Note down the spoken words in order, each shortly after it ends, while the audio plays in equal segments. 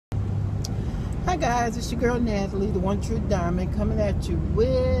Hi guys, it's your girl Natalie, the one true diamond, coming at you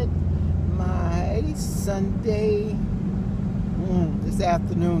with my Sunday, this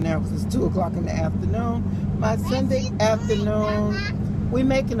afternoon now because it's 2 o'clock in the afternoon. My Sunday afternoon, we're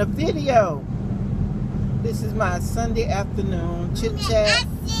making a video. This is my Sunday afternoon chit chat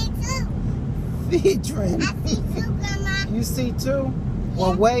featuring. You see too?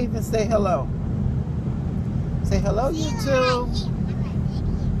 Well, wave and say hello. Say hello, YouTube.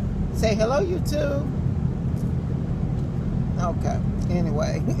 Say hello, YouTube. Okay.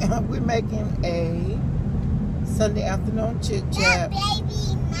 Anyway, we're making a Sunday afternoon chit chat.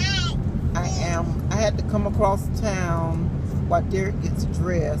 I had to come across town while Derek gets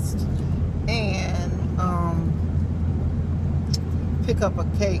dressed and pick up a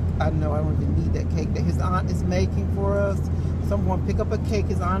cake. I know I don't even need that cake that his aunt is making for us. Someone pick up a cake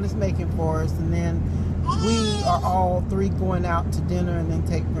his aunt is making for us, and then we are all three going out to dinner and then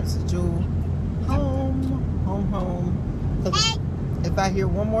take Princess Jewel home. Because if I hear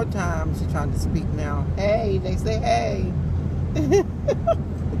one more time, she's trying to speak now. Hey, they say hey.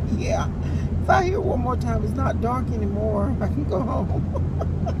 Yeah. If I hear one more time, it's not dark anymore. I can go home.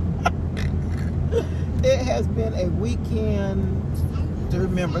 It has been a weekend to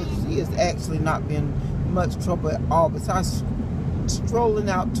remember. She has actually not been much trouble at all, besides strolling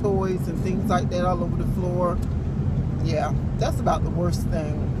out toys and things like that all over the floor. Yeah, that's about the worst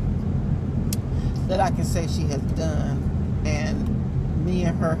thing that I can say she has done, and me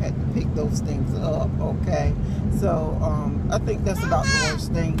and her had to pick those things up. Okay, so I think that's about the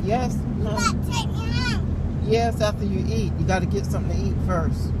worst thing. Yes, no. Yes, after you eat, you got to get something to eat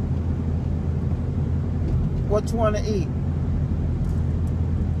first. What you want to eat?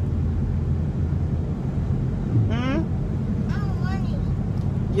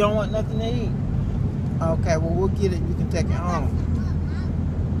 You don't want nothing to eat? Okay, well, we'll get it. You can take it home.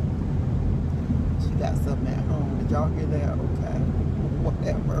 She got something at home. Did y'all hear that? Okay.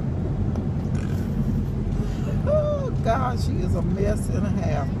 Whatever. Oh, God, she is a mess and a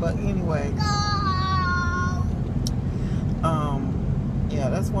half. But anyway. Yeah,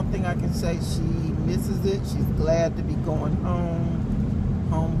 that's one thing I can say. She misses it. She's glad to be going home.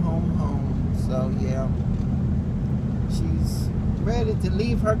 Home. So, yeah. She's ready to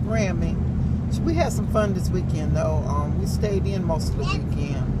leave her Grammy. We had some fun this weekend though. We stayed in most of the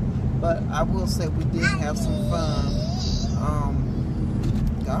weekend, but I will say we did have some fun.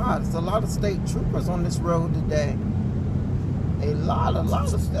 God, there's a lot of state troopers on this road today. A lot of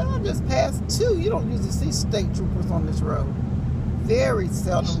stuff. I just passed 2. You don't usually see state troopers on this road. Very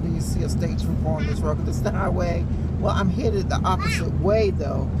seldom do you see a state trooper on this road. This is the highway. Well, I'm headed the opposite way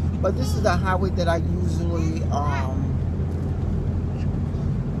though, but this is the highway that I usually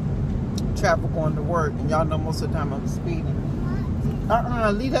travel going to work, and y'all know most of the time I'm speeding.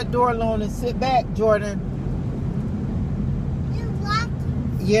 Leave that door alone and sit back, Jordan. You locked?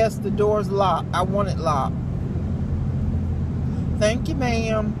 Yes, the door's locked. I want it locked. Thank you,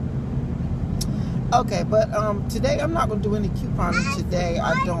 ma'am. Okay, but today I'm not going to do any couponing today,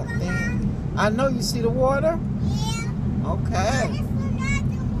 I don't think. I know you see the water? Yeah. Okay.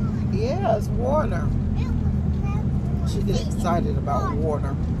 Yeah, it's water. She gets excited about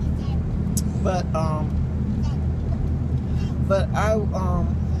water. But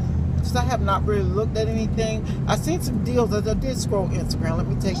since I have not really looked at anything, I seen some deals. I did scroll Instagram. Let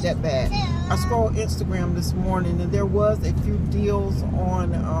me take that back. I scrolled Instagram this morning, and there was a few deals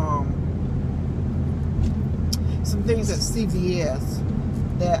on some things at CVS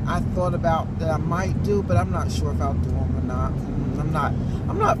that I thought about that I might do, but I'm not sure if I'll do them or not.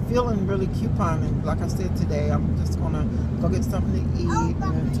 I'm not feeling really couponing. Like I said today, I'm just gonna go get something to eat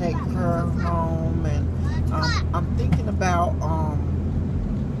and take her home. And I'm thinking about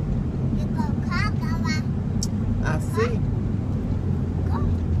I see.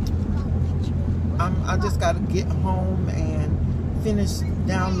 I just got to get home and finish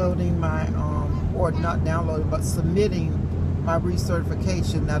downloading my or not downloading, but submitting my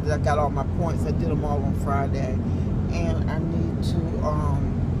recertification. Now that I got all my points, I did them all on Friday, and I need to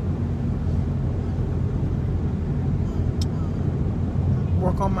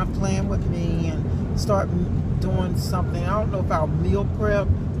work on my plan with me and start doing something. I don't know if I'll meal prep,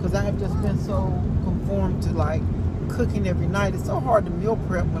 because I have just been so conformed to like cooking every night. It's so hard to meal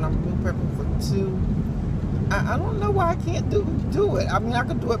prep when I'm meal prepping for 2. I don't know why I can't do it. I mean, I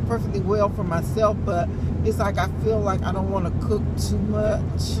could do it perfectly well for myself, but it's like I feel like I don't want to cook too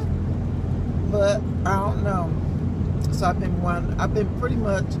much. But I don't know. So I've been pretty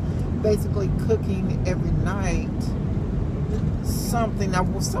much basically cooking every night something. Now,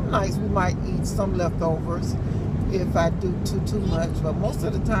 well, some nights we might eat some leftovers if I do too much, but most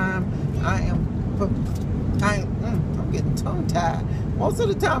of the time I am I'm getting tongue-tied. Most of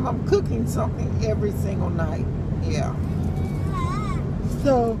the time, I'm cooking something every single night. Yeah.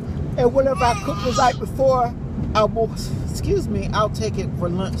 So, and whatever I cook the night before, I'll take it for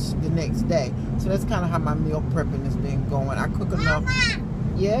lunch the next day. So that's kind of how my meal prepping has been going. I cook enough. Mama,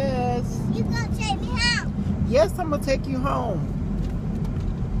 yes. You gonna take me home? Yes, I'm gonna take you home.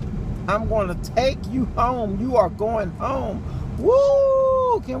 I'm gonna take you home. You are going home.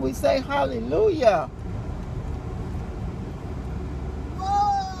 Woo! Can we say hallelujah?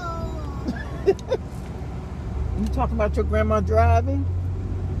 Whoa! You talking about your grandma driving?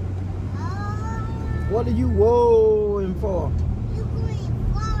 What are you whoaing for? You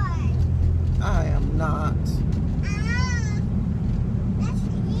going far? I am not. That's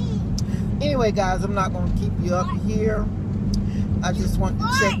me. Anyway, guys, I'm not going to keep you up here. I just want to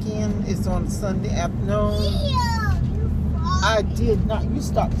check in. It's on Sunday afternoon. I did not. You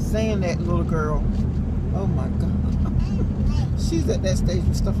stop saying that, little girl. Oh my God. She's at that stage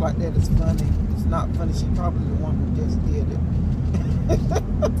where stuff like that is funny. It's not funny. She's probably the one who just did it.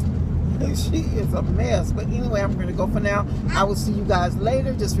 She is a mess. But anyway, I'm going to go for now. I will see you guys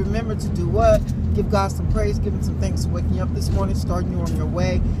later. Just remember to do what? Give God some praise. Give Him some thanks for waking you up this morning, starting you on your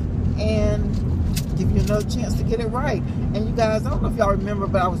way, and give you another chance to get it right. And you guys, I don't know if y'all remember,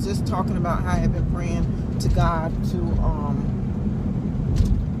 but I was just talking about how I have been praying to God to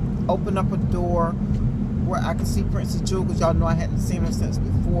open up a door where I could see Princess Jewel, because y'all know I hadn't seen her since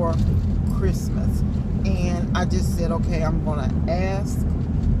before Christmas. And I just said, okay, I'm going to ask.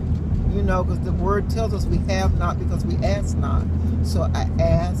 You know, because the word tells us we have not because we ask not. So I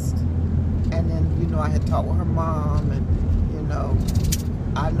asked, and then, you know, I had talked with her mom, and, you know,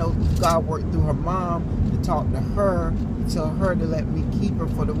 I know God worked through her mom to talk to her, to tell her to let me keep her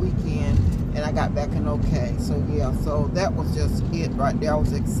for the weekend, and I got back in okay. So, yeah, so that was just it right there. I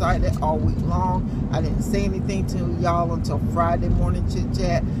was excited all week long. I didn't say anything to y'all until Friday morning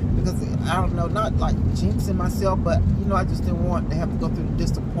chit-chat, because I don't know, not like jinxing myself, but, you know, I just didn't want to have to go through the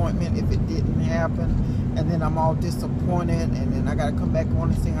disappointment if it didn't happen. And then I'm all disappointed, and then I got to come back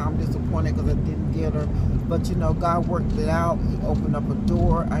on and say how I'm disappointed because I didn't get her. But, you know, God worked it out. He opened up a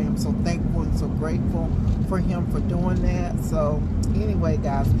door. I am so thankful and so grateful for Him for doing that. So, anyway,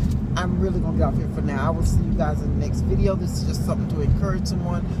 guys, I'm really going to get off here for now. I will see you guys in the next video. This is just something to encourage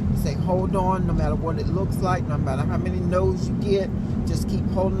someone to say, hold on, no matter what it looks like, no matter how many no's you get, just keep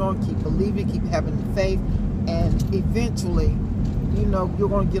holding on, keep believing, keep having faith, and eventually, you know, you're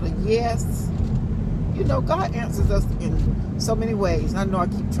going to get a yes. You know, God answers us in so many ways. I know I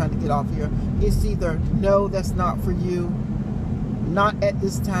keep trying to get off here. It's either no, that's not for you, not at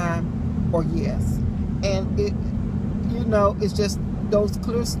this time, or yes. And it, you know, it's just those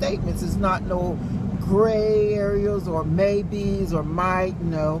clear statements. It's not no gray areas or maybes or might.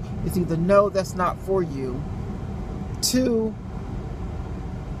 No, it's either no, that's not for you. 2,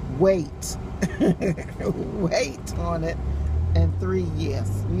 wait. Wait on it. And 3,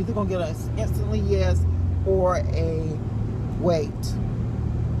 yes. You're either going to get an instantly yes or a wait.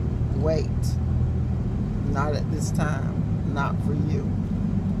 Wait. Not at this time. Not for you.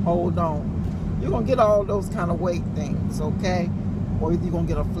 Hold on. You're going to get all those kind of wait things, okay? Or either you're going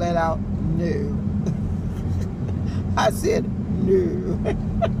to get a flat out no. I said no.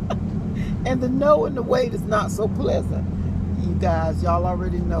 And the no and the wait is not so pleasant. You guys, y'all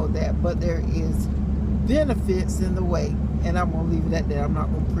already know that. But there is benefits in the wait. And I'm going to leave it at that. I'm not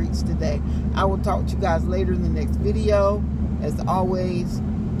going to preach today. I will talk to you guys later in the next video. As always,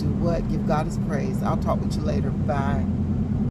 do what? Give God His praise. I'll talk with you later. Bye.